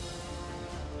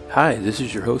Hi, this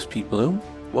is your host, Pete Bloom.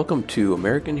 Welcome to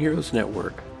American Heroes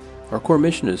Network. Our core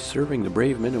mission is serving the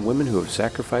brave men and women who have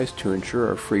sacrificed to ensure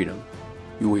our freedom.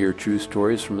 You will hear true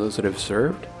stories from those that have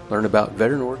served, learn about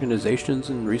veteran organizations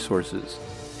and resources,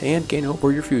 and gain hope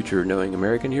for your future knowing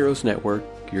American Heroes Network,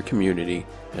 your community,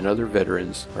 and other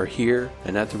veterans are here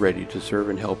and at the ready to serve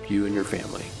and help you and your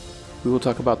family. We will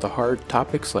talk about the hard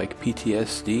topics like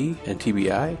PTSD and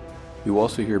TBI. You will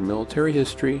also hear military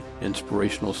history,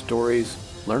 inspirational stories,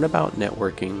 learn about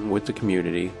networking with the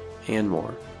community, and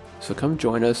more. So come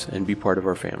join us and be part of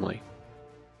our family.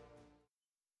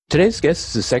 Today's guest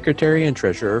is the Secretary and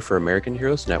Treasurer for American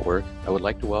Heroes Network. I would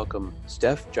like to welcome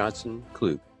Steph Johnson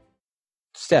Klug.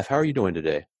 Steph, how are you doing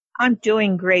today? I'm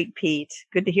doing great, Pete.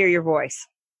 Good to hear your voice.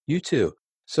 You too.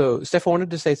 So, Steph, I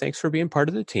wanted to say thanks for being part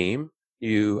of the team.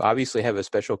 You obviously have a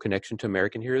special connection to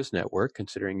American Heroes Network,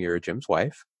 considering you're Jim's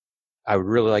wife. I would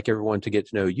really like everyone to get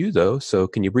to know you, though. So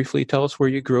can you briefly tell us where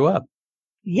you grew up?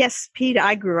 Yes, Pete,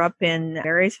 I grew up in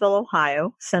Marysville,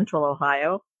 Ohio, central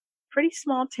Ohio. Pretty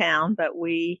small town, but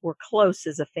we were close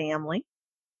as a family.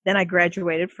 Then I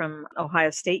graduated from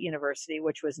Ohio State University,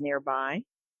 which was nearby,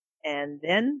 and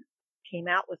then came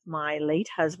out with my late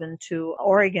husband to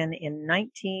Oregon in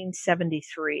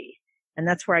 1973. And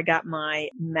that's where I got my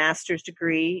master's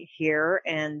degree here,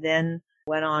 and then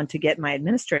went on to get my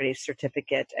administrative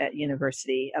certificate at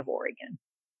University of Oregon.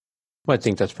 Well, I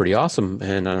think that's pretty awesome.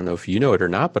 And I don't know if you know it or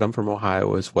not, but I'm from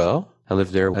Ohio as well. I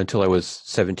lived there until I was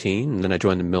 17, and then I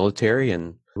joined the military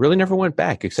and really never went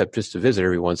back except just to visit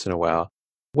every once in a while.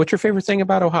 What's your favorite thing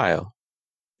about Ohio?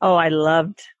 Oh, I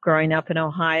loved growing up in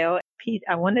Ohio. Pete,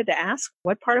 I wanted to ask,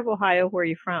 what part of Ohio were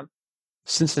you from?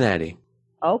 Cincinnati.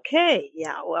 Okay,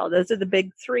 yeah, well, those are the big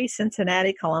three,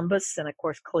 Cincinnati, Columbus, and of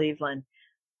course, Cleveland.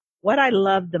 What I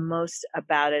loved the most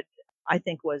about it, I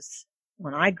think, was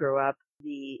when I grew up,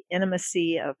 the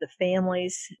intimacy of the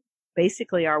families.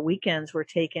 Basically, our weekends were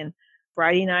taken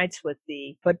Friday nights with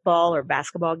the football or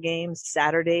basketball games,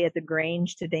 Saturday at the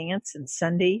Grange to dance, and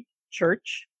Sunday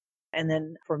church. And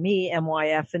then for me,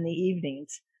 MYF in the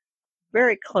evenings.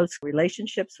 Very close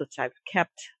relationships, which I've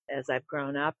kept as I've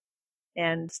grown up,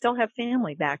 and still have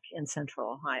family back in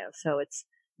Central Ohio. So it's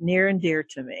near and dear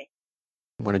to me.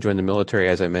 When I joined the military,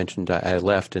 as I mentioned, I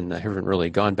left and I haven't really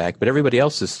gone back, but everybody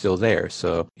else is still there.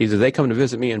 So either they come to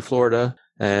visit me in Florida,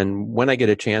 and when I get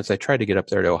a chance, I try to get up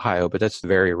there to Ohio, but that's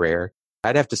very rare.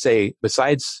 I'd have to say,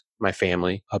 besides my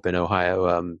family up in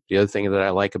Ohio, the other thing that I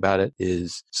like about it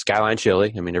is Skyline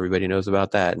Chili. I mean, everybody knows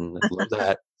about that, and I love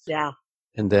that. Yeah.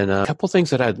 And then a couple things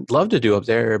that I'd love to do up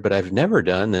there, but I've never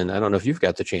done, and I don't know if you've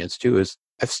got the chance to, is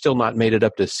I've still not made it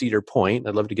up to Cedar Point.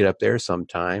 I'd love to get up there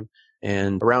sometime.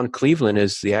 And around Cleveland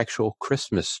is the actual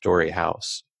Christmas Story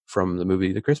house from the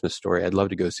movie The Christmas Story. I'd love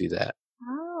to go see that.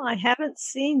 Oh, I haven't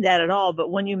seen that at all.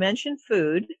 But when you mentioned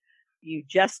food, you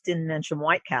just didn't mention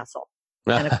White Castle.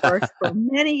 And of course, for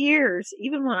many years,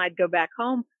 even when I'd go back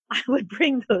home, I would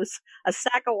bring a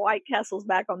sack of White Castles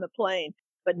back on the plane.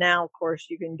 But now, of course,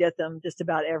 you can get them just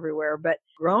about everywhere. But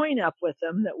growing up with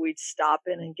them, that we'd stop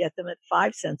in and get them at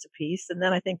 5 cents a piece. And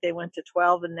then I think they went to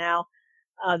 12, and now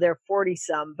they're 40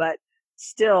 some. But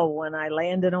still, when I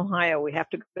land in Ohio, we have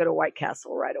to go to White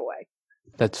Castle right away.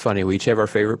 That's funny. We each have our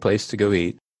favorite place to go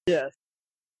eat. Yes.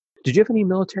 Did you have any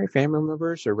military family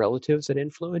members or relatives that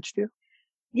influenced you?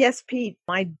 Yes, Pete.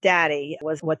 My daddy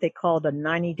was what they called a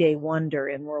 90-day wonder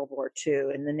in World War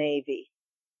II in the Navy.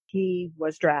 He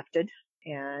was drafted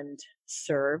and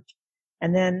served.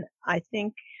 And then I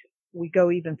think we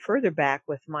go even further back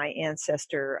with my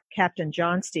ancestor, Captain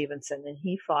John Stevenson, and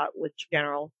he fought with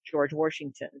General George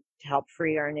Washington to help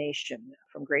free our nation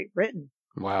from Great Britain.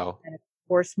 Wow. And of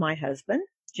course, my husband,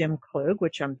 Jim Klug,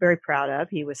 which I'm very proud of.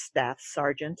 He was staff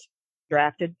sergeant,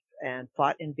 drafted and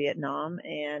fought in Vietnam,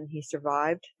 and he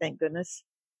survived, thank goodness,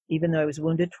 even though he was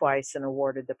wounded twice and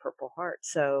awarded the Purple Heart.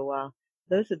 So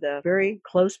those are the very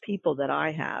close people that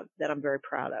I have that I'm very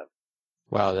proud of.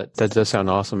 Wow, that does sound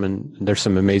awesome, and there's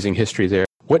some amazing history there.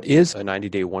 What is a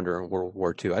 90-day wonder in World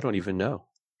War II? I don't even know.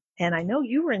 And I know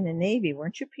you were in the Navy,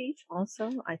 weren't you, Pete, also,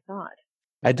 I thought?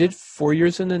 I did 4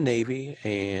 years in the Navy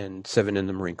and 7 in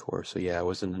the Marine Corps. So yeah, I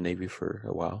was in the Navy for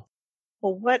a while.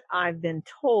 Well, what I've been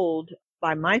told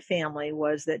by my family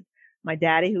was that my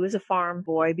daddy, who was a farm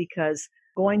boy, because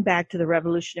going back to the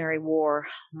Revolutionary War,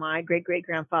 my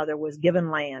great-great-grandfather was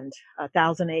given land,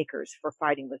 1,000 acres, for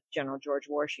fighting with General George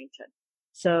Washington.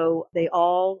 So they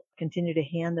all continue to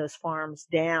hand those farms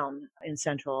down in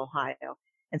central Ohio.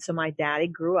 And so my daddy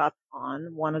grew up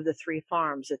on one of the 3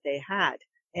 farms that they had.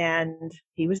 And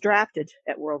he was drafted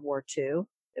at World War II.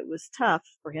 It was tough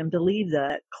for him to leave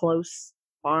that close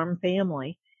farm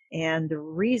family. And the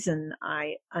reason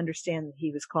I understand that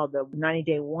he was called the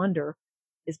 90-Day Wonder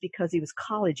is because he was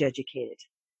college educated.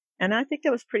 And I think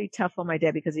that was pretty tough on my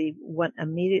dad because he went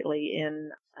immediately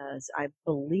in as, I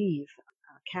believe,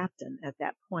 a captain at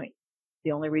that point.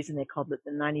 The only reason they called it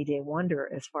the 90-Day Wonder,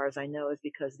 as far as I know, is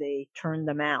because they turned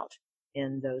them out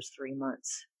in those 3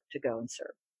 months to go and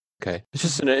serve. Okay. It's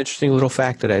just an interesting little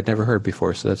fact that I'd never heard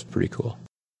before, so that's pretty cool.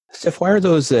 Steph, why are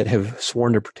those that have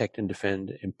sworn to protect and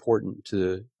defend important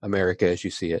to America as you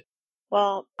see it?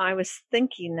 Well, I was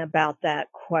thinking about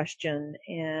that question,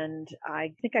 and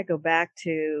I think I go back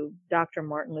to Dr.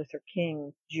 Martin Luther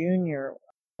King Jr.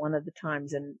 one of the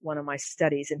times in one of my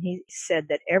studies, and he said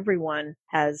that everyone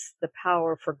has the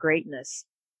power for greatness,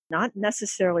 not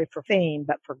necessarily for fame,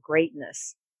 but for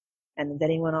greatness. And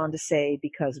then he went on to say,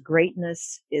 because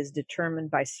greatness is determined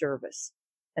by service.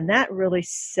 And that really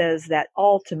says that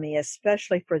all to me,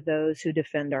 especially for those who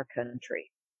defend our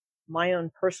country. My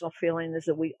own personal feeling is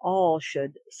that we all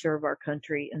should serve our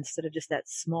country instead of just that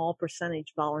small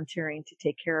percentage volunteering to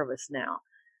take care of us now.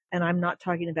 And I'm not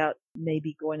talking about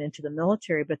maybe going into the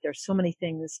military, but there's so many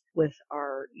things with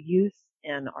our youth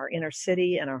and our inner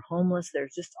city and our homeless.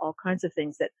 There's just all kinds of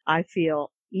things that I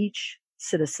feel each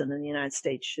citizen in the United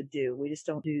States should do. We just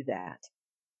don't do that.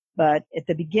 But at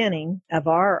the beginning of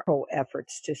our whole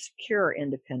efforts to secure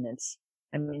independence,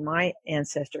 I mean, my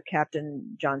ancestor,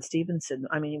 Captain John Stevenson,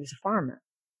 he was a farmer,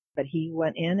 but he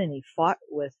went in and he fought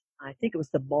with, I think it was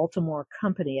the Baltimore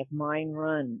Company of Mine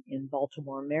Run in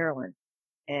Baltimore, Maryland.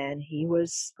 And he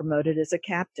was promoted as a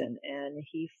captain, and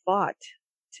he fought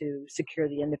to secure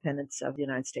the independence of the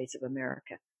United States of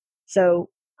America. So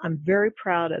I'm very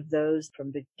proud of those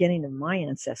from the beginning of my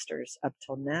ancestors up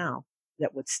till now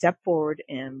that would step forward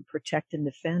and protect and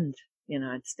defend the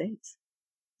United States.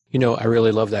 You know, I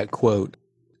really love that quote,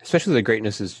 especially the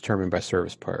greatness is determined by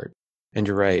service part. And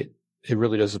you're right. It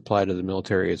really does apply to the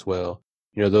military as well.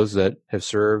 You know, those that have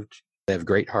served, they have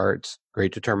great hearts,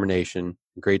 great determination,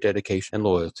 great dedication and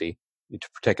loyalty to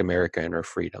protect America and our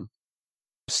freedom.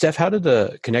 Steph, how did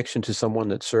the connection to someone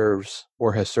that serves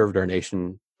or has served our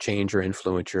nation change or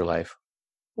influence your life?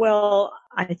 Well,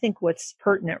 I think what's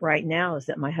pertinent right now is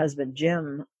that my husband,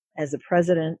 Jim, as the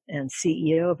president and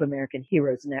CEO of American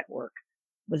Heroes Network,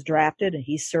 was drafted, and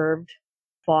he served,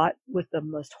 fought with the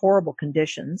most horrible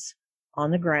conditions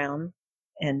on the ground,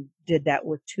 and did that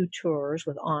with 2 tours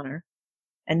with honor,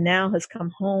 and now has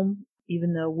come home,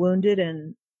 even though wounded,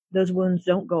 and those wounds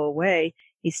don't go away.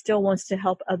 He still wants to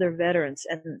help other veterans.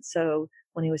 And so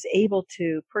when he was able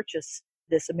to purchase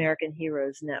this American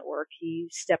Heroes Network, he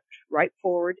stepped right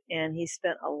forward, and he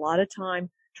spent a lot of time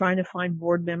trying to find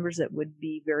board members that would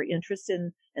be very interested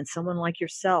in, and someone like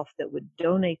yourself that would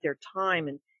donate their time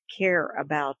and care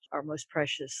about our most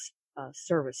precious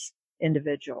service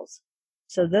individuals.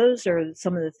 So those are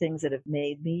some of the things that have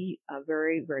made me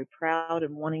very, very proud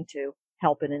and wanting to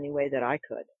help in any way that I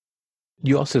could.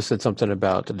 You also said something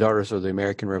about the Daughters of the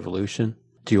American Revolution.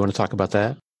 Do you want to talk about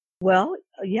that? Well,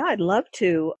 yeah, I'd love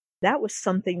to. That was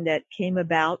something that came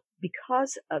about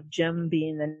because of Jim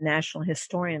being the national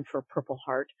historian for Purple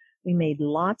Heart. We made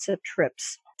lots of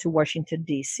trips to Washington,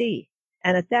 D.C.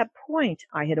 And at that point,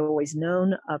 I had always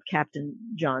known of Captain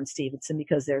John Stevenson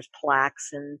because there's plaques,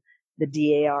 and the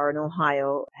DAR in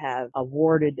Ohio have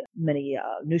awarded many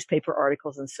newspaper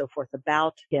articles and so forth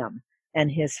about him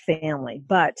and his family.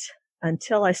 But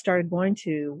until I started going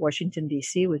to Washington,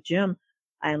 D.C. with Jim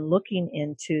and looking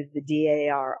into the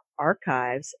DAR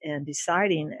archives and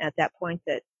deciding at that point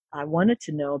that I wanted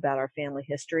to know about our family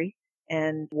history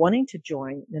and wanting to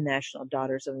join the National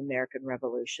Daughters of American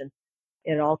Revolution,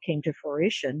 it all came to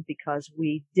fruition because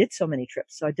we did so many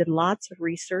trips. So I did lots of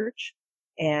research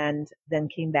and then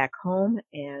came back home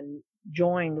and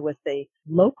joined with the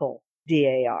local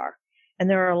DAR. And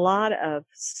there are a lot of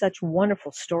such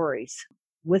wonderful stories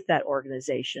with that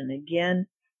organization. Again,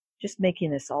 just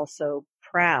making us also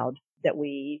proud that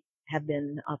we have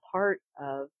been a part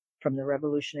of from the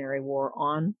Revolutionary War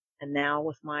on, and now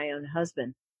with my own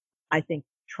husband, I think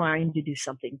trying to do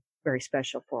something very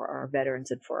special for our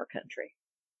veterans and for our country.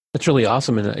 That's really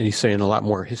awesome. And you're saying a lot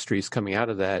more history is coming out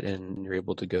of that, and you're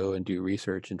able to go and do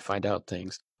research and find out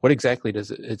things. What exactly does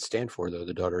it stand for, though,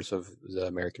 the Daughters of the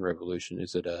American Revolution?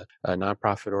 Is it a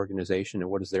nonprofit organization, and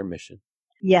what is their mission?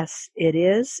 Yes, it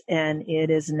is, and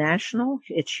it is national.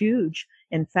 It's huge.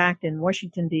 In fact, in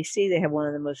Washington, D.C., they have one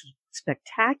of the most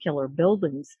spectacular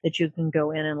buildings that you can go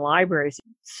in, and libraries,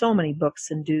 so many books,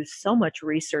 and do so much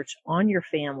research on your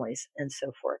families and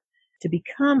so forth. To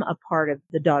become a part of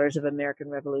the Daughters of American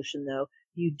Revolution, though,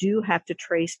 you do have to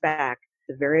trace back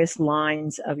the various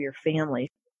lines of your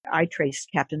family. I traced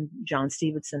Captain John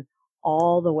Stevenson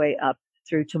all the way up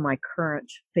through to my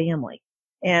current family.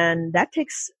 And that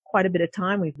takes quite a bit of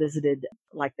time. We've visited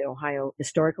like the Ohio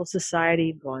Historical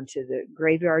Society, gone to the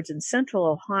graveyards in central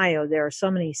Ohio. There are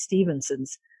so many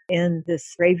Stevensons in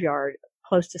this graveyard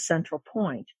close to Central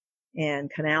Point and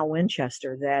Canal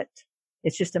Winchester that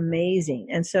it's just amazing.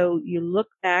 And so you look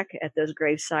back at those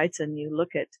grave sites and you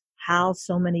look at how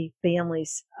so many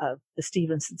families of the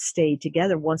Stevensons stayed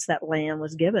together once that land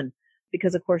was given.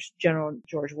 Because, of course, General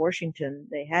George Washington,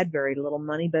 they had very little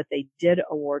money, but they did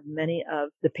award many of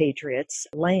the patriots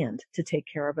land to take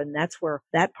care of. And that's where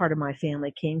that part of my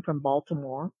family came from,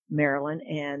 Baltimore, Maryland,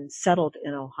 and settled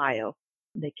in Ohio.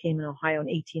 They came in Ohio in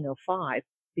 1805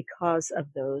 because of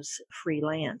those free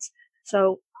lands.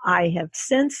 So I have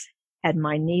since had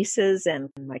my nieces and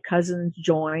my cousins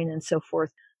join and so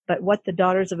forth. But what the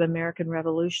Daughters of American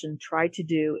Revolution try to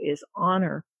do is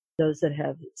honor those that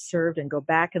have served and go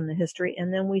back in the history.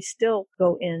 And then we still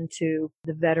go into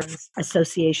the veterans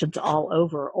associations all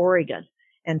over Oregon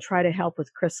and try to help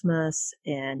with Christmas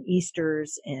and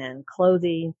Easters and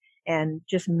clothing and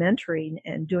just mentoring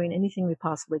and doing anything we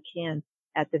possibly can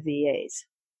at the VAs.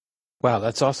 Wow,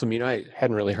 that's awesome. I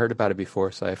hadn't really heard about it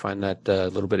before, so I find that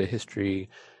little bit of history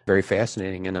very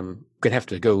fascinating, and I'm going to have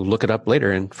to go look it up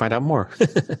later and find out more.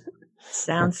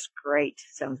 Sounds great.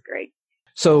 Sounds great.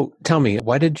 So tell me,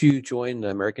 why did you join the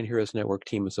American Heroes Network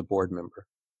team as a board member?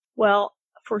 Well,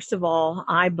 first of all,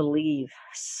 I believe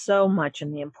so much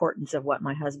in the importance of what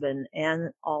my husband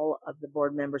and all of the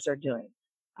board members are doing.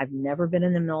 I've never been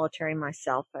in the military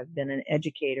myself. I've been an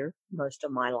educator most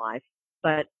of my life,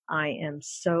 but I am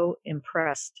so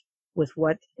impressed with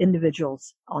what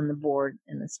individuals on the board,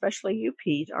 and especially you,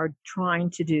 Pete, are trying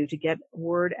to do to get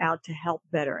word out to help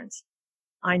veterans.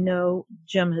 I know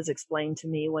Jim has explained to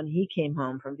me when he came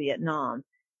home from Vietnam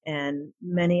and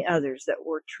many others that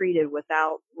were treated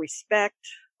without respect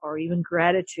or even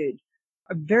gratitude.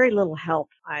 Very little help,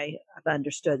 I have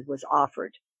understood, was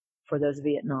offered for those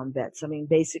Vietnam vets. I mean,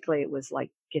 basically it was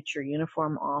like, get your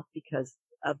uniform off because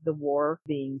of the war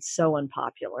being so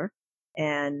unpopular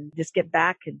and just get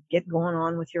back and get going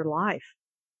on with your life.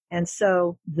 And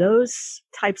so those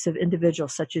types of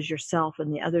individuals such as yourself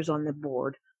and the others on the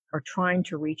board are trying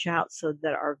to reach out so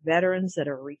that our veterans that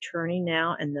are returning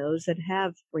now and those that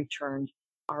have returned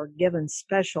are given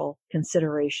special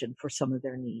consideration for some of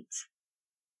their needs.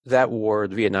 That war,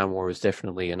 the Vietnam War, was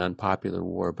definitely an unpopular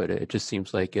war, but it just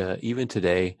seems like even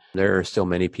today, there are still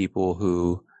many people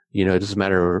who, it doesn't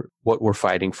matter what we're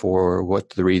fighting for or what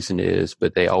the reason is,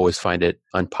 but they always find it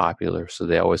unpopular. So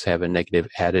they always have a negative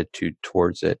attitude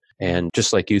towards it. And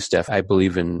just like you, Steph, I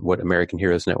believe in what American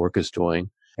Heroes Network is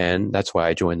doing. And that's why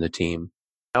I joined the team.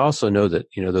 I also know that,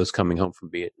 those coming home from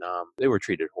Vietnam, they were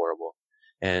treated horrible.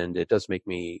 And it does make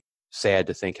me sad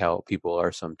to think how people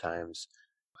are sometimes.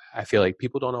 I feel like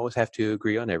people don't always have to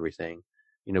agree on everything,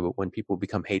 but when people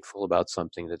become hateful about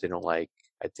something that they don't like,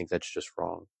 I think that's just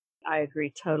wrong. I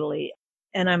agree totally.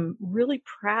 And I'm really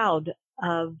proud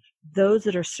of those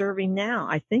that are serving now.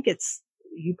 I think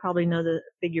you probably know the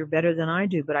figure better than I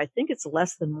do, but I think it's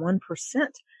less than 1%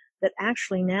 that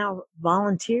actually now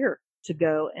volunteer to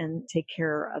go and take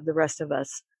care of the rest of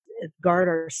us,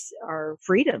 guard our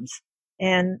freedoms.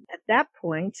 And at that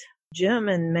point, Jim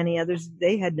and many others,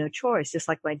 they had no choice. Just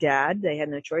like my dad, they had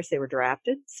no choice. They were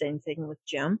drafted. Same thing with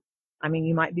Jim. I mean,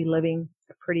 you might be living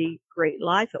a pretty great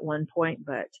life at one point,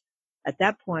 but at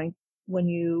that point, when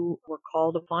you were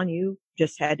called upon, you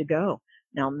just had to go.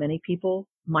 Now, many people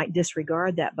might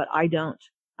disregard that, but I don't.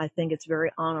 I think it's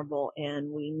very honorable, and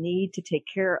we need to take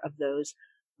care of those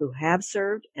who have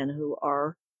served and who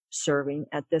are serving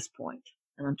at this point.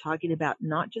 And I'm talking about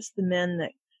not just the men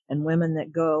and women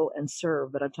that go and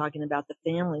serve, but I'm talking about the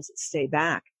families that stay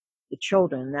back, the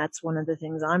children. That's one of the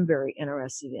things I'm very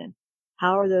interested in.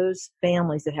 How are those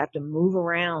families that have to move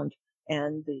around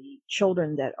and the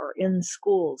children that are in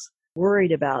schools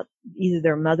worried about either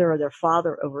their mother or their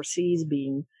father overseas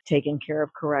being taken care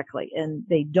of correctly, and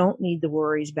they don't need the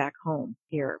worries back home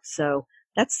here. So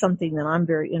that's something that I'm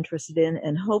very interested in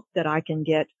and hope that I can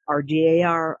get our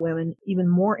DAR women even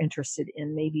more interested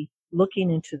in maybe looking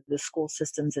into the school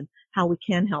systems and how we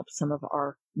can help some of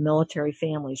our military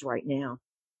families right now.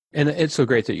 And it's so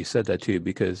great that you said that too,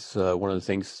 because one of the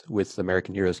things with the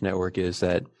American Heroes Network is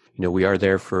that, we are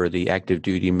there for the active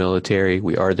duty military.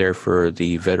 We are there for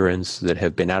the veterans that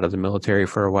have been out of the military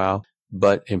for a while.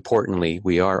 But importantly,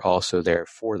 we are also there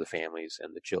for the families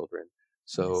and the children.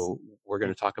 So we're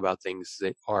going to talk about things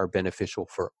that are beneficial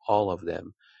for all of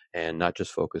them and not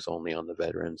just focus only on the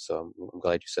veterans. So I'm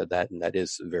glad you said that. And that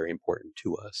is very important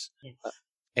to us. Yes.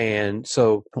 And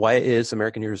so why is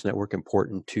American Heroes Network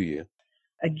important to you?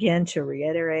 again, to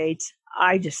reiterate,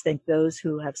 I just think those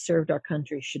who have served our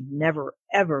country should never,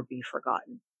 ever be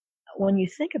forgotten. When you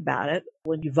think about it,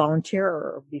 when you volunteer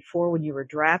or before when you were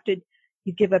drafted,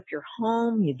 you give up your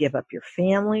home, you give up your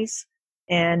families,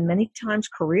 and many times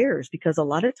careers, because a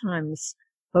lot of times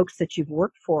folks that you've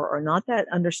worked for are not that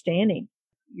understanding.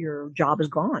 Your job is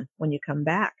gone when you come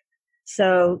back.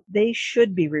 So they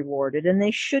should be rewarded and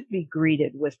they should be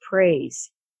greeted with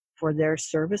praise for their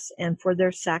service and for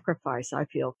their sacrifice, I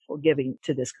feel, for giving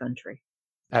to this country.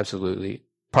 Absolutely.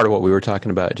 Part of what we were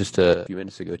talking about just a few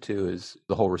minutes ago, too, is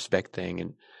the whole respect thing.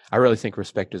 And I really think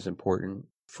respect is important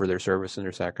for their service and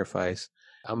their sacrifice.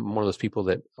 I'm one of those people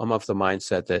that I'm of the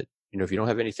mindset that, if you don't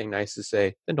have anything nice to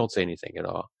say, then don't say anything at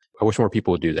all. I wish more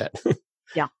people would do that.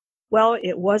 Yeah. Well,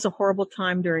 it was a horrible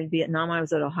time during Vietnam. I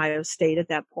was at Ohio State at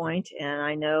that point, and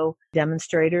I know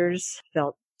demonstrators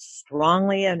felt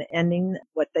strongly in ending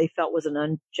what they felt was an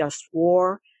unjust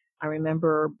war. I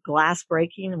remember glass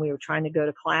breaking, and we were trying to go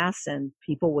to class, and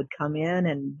people would come in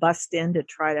and bust in to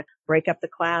try to break up the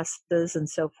classes and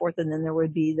so forth. And then there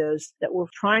would be those that were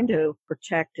trying to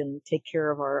protect and take care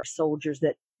of our soldiers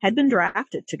that had been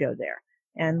drafted to go there.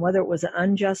 And whether it was an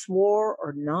unjust war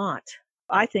or not,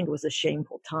 I think it was a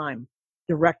shameful time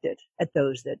directed at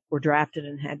those that were drafted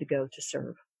and had to go to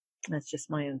serve. That's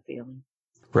just my own feeling.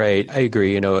 Right. I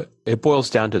agree. It boils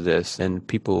down to this, and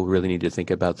people really need to think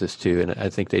about this too. And I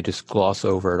think they just gloss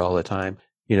over it all the time.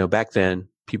 Back then,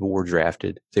 people were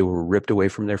drafted, they were ripped away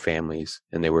from their families,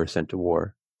 and they were sent to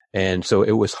war. And so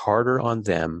it was harder on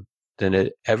them than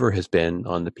it ever has been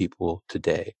on the people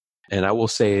today. And I will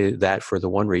say that for the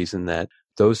one reason that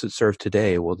those that serve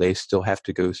today, well, they still have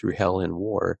to go through hell in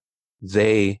war.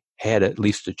 They had at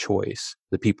least a choice.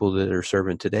 The people that are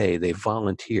serving today, they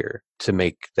volunteer to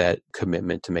make that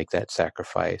commitment, to make that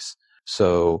sacrifice.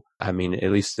 So, at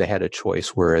least they had a choice,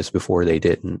 whereas before they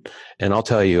didn't. And I'll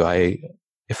tell you,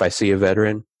 if I see a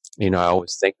veteran, I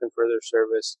always thank them for their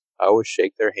service. I always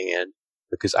shake their hand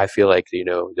because I feel like,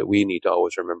 that we need to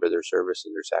always remember their service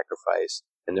and their sacrifice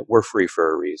and that we're free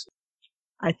for a reason.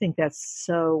 I think that's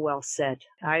so well said.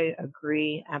 I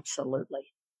agree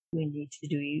absolutely. We need to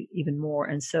do even more.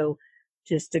 And so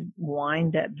just to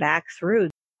wind that back through,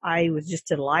 I was just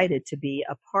delighted to be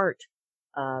a part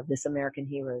of this American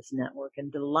Heroes Network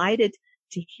and delighted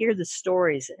to hear the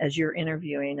stories as you're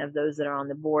interviewing of those that are on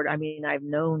the board. I've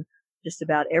known just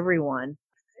about everyone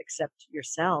except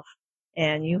yourself,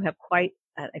 and you have quite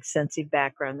an extensive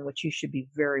background, which you should be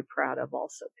very proud of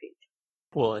also, Pete.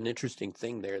 Well, an interesting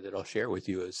thing there that I'll share with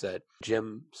you is that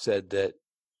Jim said that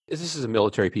this is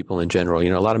military people in general.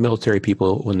 A lot of military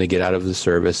people, when they get out of the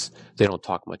service, they don't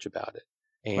talk much about it.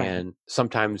 And right.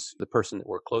 Sometimes the person that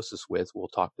we're closest with will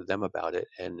talk to them about it.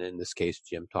 And in this case,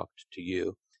 Jim talked to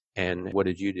you. And what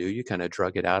did you do? You kind of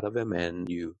drug it out of him and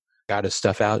you got his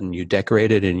stuff out and you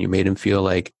decorated and you made him feel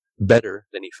like better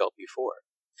than he felt before.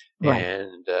 Right.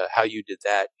 And how you did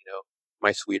that,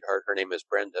 my sweetheart, her name is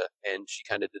Brenda, and she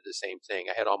kind of did the same thing.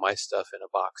 I had all my stuff in a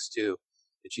box too.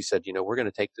 And she said, we're going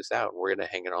to take this out and we're going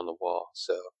to hang it on the wall.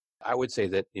 So I would say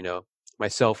that,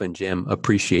 myself and Jim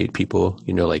appreciate people,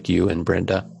 like you and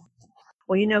Brenda.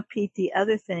 Well, Pete, the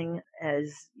other thing,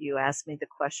 as you asked me the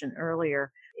question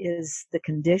earlier, is the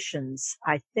conditions,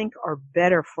 I think, are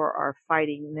better for our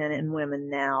fighting men and women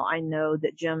now. I know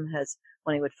that Jim has,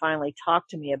 when he would finally talk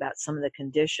to me about some of the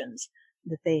conditions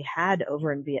that they had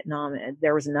over in Vietnam, and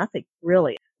there was nothing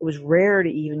really. It was rare to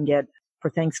even get,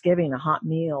 for Thanksgiving, a hot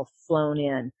meal flown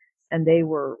in. And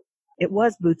it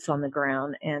was boots on the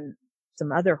ground and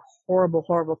some other horrible,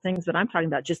 horrible things. But I'm talking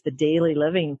about just the daily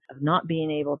living of not being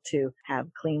able to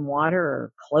have clean water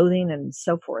or clothing and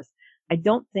so forth. I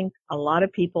don't think a lot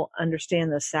of people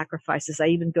understand those sacrifices. I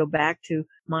even go back to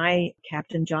my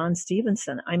Captain John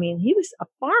Stevenson. He was a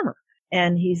farmer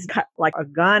and he's got like a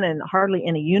gun and hardly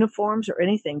any uniforms or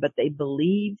anything, but they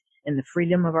believed in the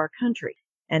freedom of our country.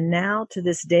 And now to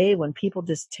this day, when people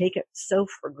just take it so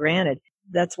for granted,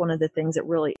 that's one of the things that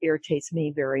really irritates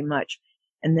me very much.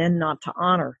 And then not to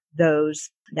honor those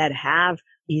that have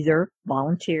either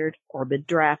volunteered or been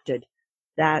drafted.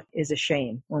 That is a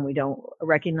shame when we don't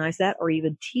recognize that or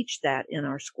even teach that in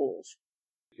our schools.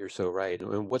 You're so right.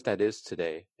 And what that is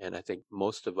today, and I think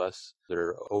most of us that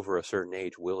are over a certain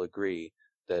age will agree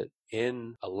that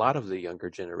in a lot of the younger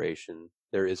generation,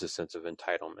 there is a sense of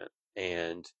entitlement.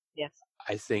 And yes.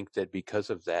 I think that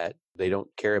because of that, they don't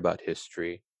care about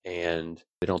history and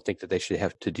they don't think that they should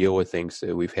have to deal with things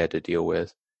that we've had to deal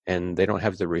with. And they don't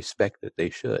have the respect that they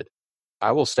should.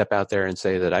 I will step out there and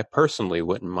say that I personally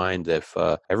wouldn't mind if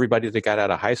everybody that got out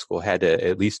of high school had to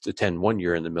at least attend 1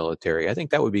 year in the military. I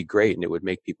think that would be great, and it would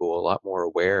make people a lot more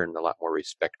aware and a lot more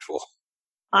respectful.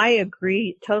 I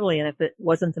agree totally. And if it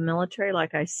wasn't the military,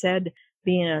 like I said,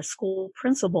 being a school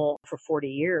principal for 40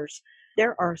 years,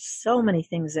 there are so many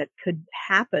things that could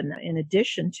happen in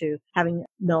addition to having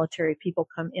military people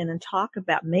come in and talk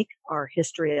about, make our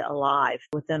history alive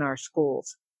within our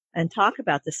schools and talk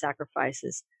about the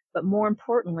sacrifices. But more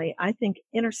importantly, I think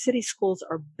inner city schools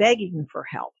are begging for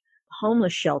help,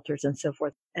 homeless shelters and so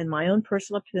forth. And my own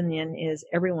personal opinion is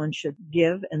everyone should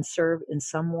give and serve in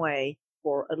some way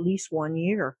for at least 1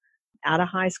 year out of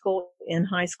high school, in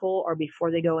high school, or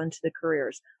before they go into the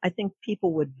careers. I think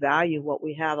people would value what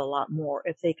we have a lot more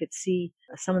if they could see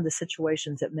some of the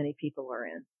situations that many people are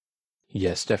in.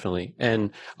 Yes, definitely.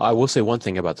 And I will say one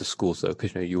thing about the schools, though,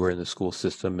 because you were in the school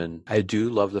system, and I do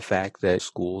love the fact that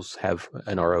schools have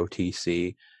an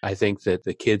ROTC. I think that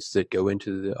the kids that go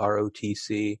into the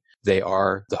ROTC, they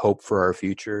are the hope for our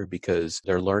future because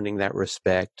they're learning that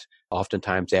respect.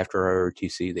 Oftentimes after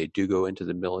ROTC, they do go into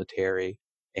the military,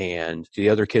 and the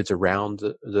other kids around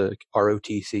the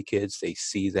ROTC kids, they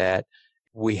see that.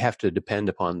 We have to depend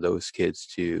upon those kids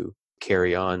to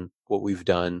carry on what we've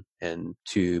done and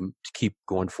to keep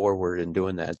going forward and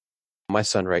doing that. My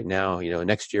son right now,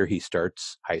 next year he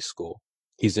starts high school.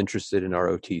 He's interested in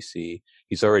ROTC.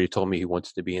 He's already told me he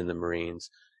wants to be in the Marines.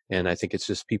 And I think it's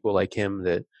just people like him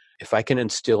that if I can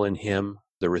instill in him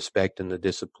the respect and the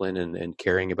discipline and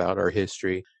caring about our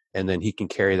history, and then he can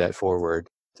carry that forward,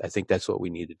 I think that's what we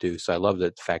need to do. So I love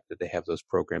the fact that they have those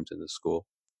programs in the school.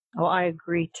 Oh, I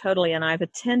agree totally. And I've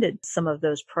attended some of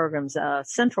those programs.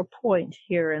 Central Point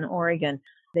here in Oregon,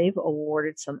 they've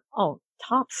awarded some,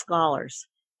 top scholars.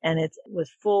 And it was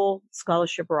full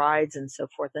scholarship rides and so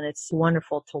forth. And it's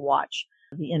wonderful to watch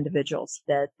the individuals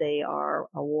that they are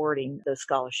awarding those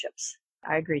scholarships.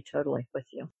 I agree totally with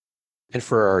you. And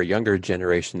for our younger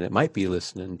generation that might be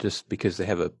listening, just because they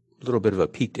have a little bit of a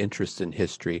piqued interest in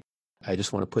history, I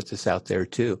just want to put this out there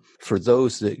too. For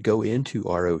those that go into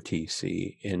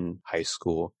ROTC in high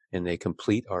school and they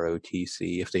complete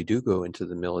ROTC, if they do go into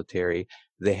the military,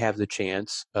 they have the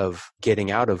chance of getting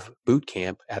out of boot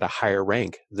camp at a higher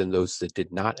rank than those that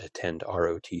did not attend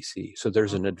ROTC. So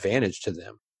there's an advantage to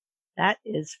them. That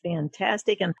is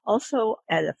fantastic. And also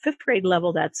at a fifth grade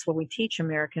level, that's where we teach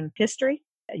American history,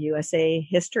 USA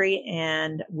history.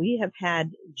 And we have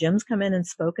had Jims come in and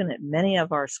spoken at many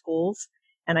of our schools.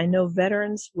 And I know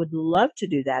veterans would love to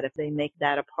do that if they make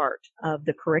that a part of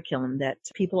the curriculum, that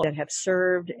people that have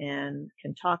served and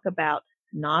can talk about,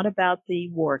 not about the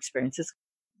war experiences.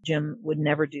 Jim would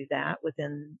never do that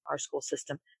within our school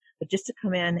system, but just to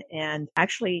come in and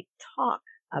actually talk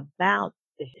about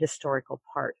the historical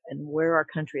part and where our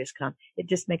country has come. It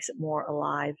just makes it more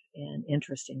alive and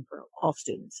interesting for all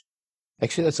students.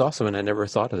 Actually, that's awesome. And I never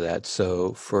thought of that.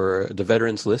 So for the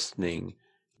veterans listening,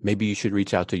 maybe you should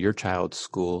reach out to your child's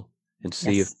school and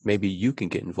see if maybe you can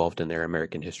get involved in their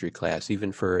American history class,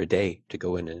 even for a day, to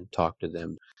go in and talk to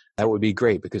them. That would be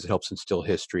great because it helps instill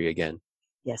history again.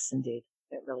 Yes, indeed.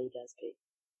 It really does, Pete.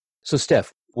 So,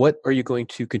 Steph, what are you going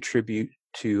to contribute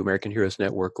to American Heroes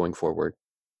Network going forward?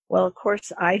 Well, of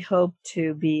course, I hope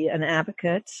to be an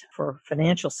advocate for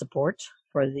financial support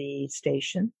for the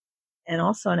station and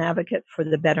also an advocate for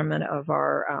the betterment of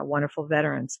our wonderful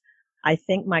veterans. I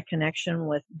think my connection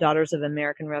with Daughters of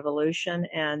American Revolution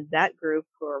and that group,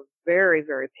 who are very,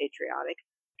 very patriotic,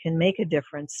 can make a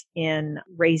difference in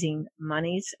raising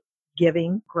monies,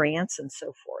 giving grants, and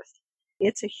so forth.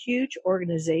 It's a huge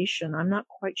organization. I'm not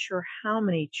quite sure how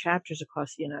many chapters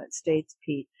across the United States,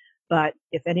 Pete, but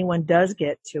if anyone does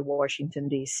get to Washington,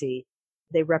 D.C.,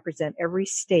 they represent every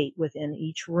state within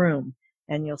each room,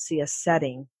 and you'll see a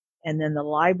setting. And then the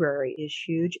library is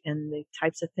huge, and the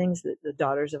types of things that the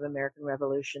Daughters of American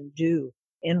Revolution do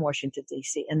in Washington,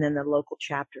 D.C., and then the local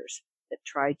chapters that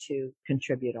try to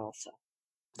contribute also.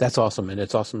 That's awesome. And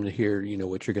it's awesome to hear,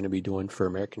 what you're going to be doing for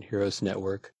American Heroes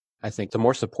Network. I think the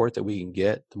more support that we can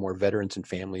get, the more veterans and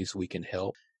families we can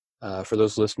help. For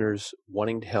those listeners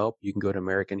wanting to help, you can go to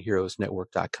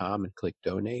AmericanHeroesNetwork.com and click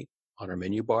donate on our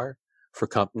menu bar. For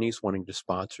companies wanting to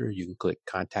sponsor, you can click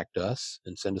contact us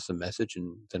and send us a message,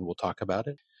 and then we'll talk about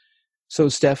it. So,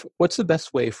 Steph, what's the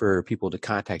best way for people to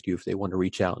contact you if they want to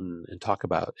reach out and talk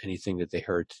about anything that they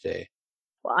heard today?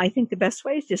 Well, I think the best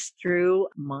way is just through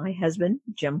my husband,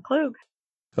 Jim Klug.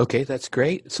 Okay, that's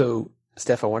great. So,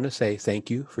 Steph, I want to say thank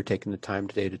you for taking the time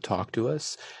today to talk to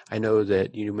us. I know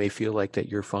that you may feel like that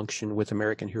your function with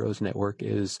American Heroes Network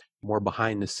is more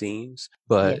behind the scenes,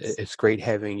 but Yes. It's great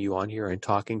having you on here and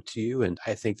talking to you. And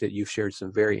I think that you've shared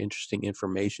some very interesting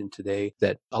information today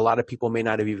that a lot of people may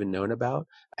not have even known about.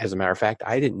 As a matter of fact,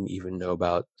 I didn't even know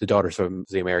about the Daughters of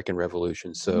the American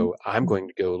Revolution. So I'm going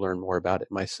to go learn more about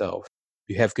it myself.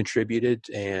 You have contributed,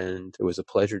 and it was a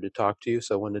pleasure to talk to you.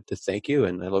 So I wanted to thank you,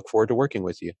 and I look forward to working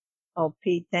with you. Oh,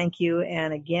 Pete, thank you.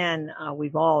 And again,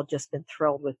 we've all just been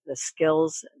thrilled with the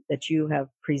skills that you have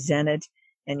presented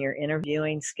and your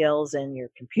interviewing skills and your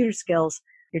computer skills.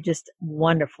 You're just a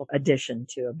wonderful addition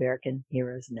to American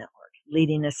Heroes Network,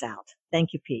 leading us out.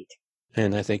 Thank you, Pete.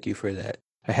 And I thank you for that.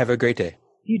 Have a great day.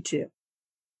 You too.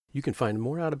 You can find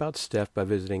more out about Steph by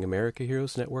visiting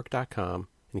AmericaHeroesNetwork.com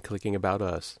and clicking About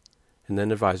Us, and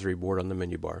then Advisory Board on the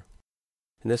menu bar.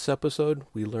 In this episode,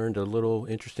 we learned a little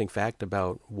interesting fact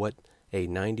about what a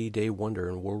 90-day wonder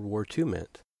in World War II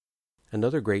meant.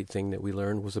 Another great thing that we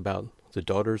learned was about the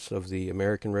Daughters of the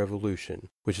American Revolution,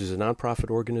 which is a nonprofit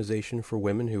organization for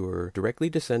women who are directly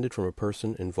descended from a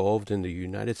person involved in the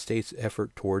United States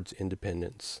effort towards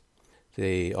independence.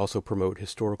 They also promote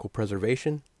historical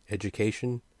preservation,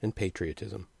 education, and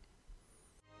patriotism.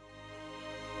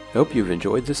 I hope you've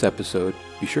enjoyed this episode.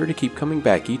 Be sure to keep coming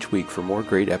back each week for more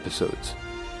great episodes.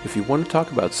 If you want to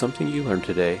talk about something you learned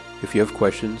today, if you have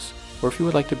questions, or if you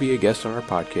would like to be a guest on our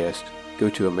podcast, go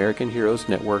to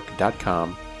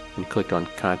AmericanHeroesNetwork.com and click on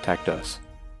Contact Us.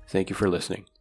 Thank you for listening.